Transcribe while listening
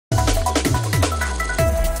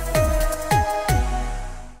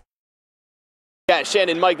Yeah,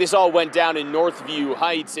 Shannon, Mike, this all went down in Northview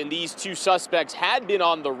Heights, and these two suspects had been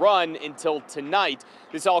on the run until tonight.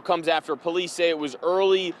 This all comes after police say it was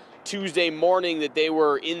early Tuesday morning that they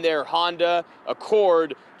were in their Honda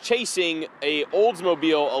Accord chasing a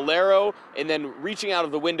Oldsmobile Alero and then reaching out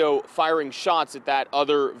of the window firing shots at that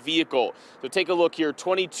other vehicle. So take a look here.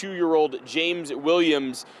 22-year-old James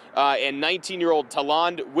Williams and 19-year-old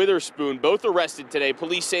Taland Witherspoon, both arrested today.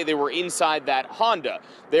 Police say they were inside that Honda.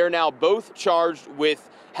 They are now both charged with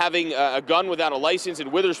having a gun without a license,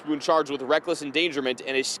 and Witherspoon charged with reckless endangerment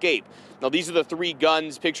and escape. Now, these are the three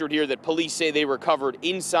guns pictured here that police say they recovered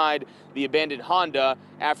inside the abandoned Honda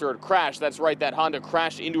after it crashed. That's right, that Honda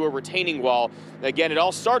crashed into a retaining wall. Again, it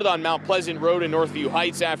all started on Mount Pleasant Road in Northview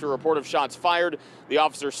Heights after a report of shots fired. The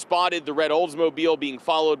officer spotted the red Oldsmobile being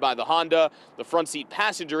followed by the Honda. The front seat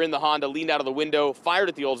passenger in the Honda leaned out of the window, fired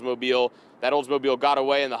at the Oldsmobile. That Oldsmobile got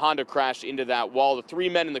away, and the Honda crashed into that wall. The three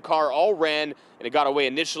men in the car all ran, and it got away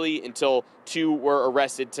initially until two were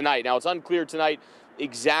arrested tonight. Now, it's unclear tonight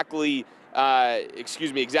exactly how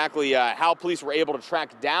police were able to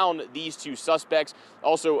track down these two suspects.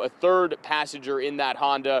 Also, a third passenger in that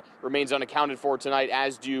Honda remains unaccounted for tonight,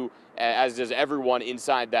 as does everyone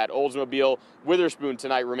inside that Oldsmobile. Witherspoon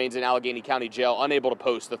tonight remains in Allegheny County Jail, unable to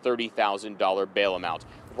post the $30,000 bail amount.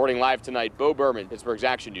 Reporting live tonight, Bo Berman, Pittsburgh's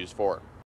Action News 4.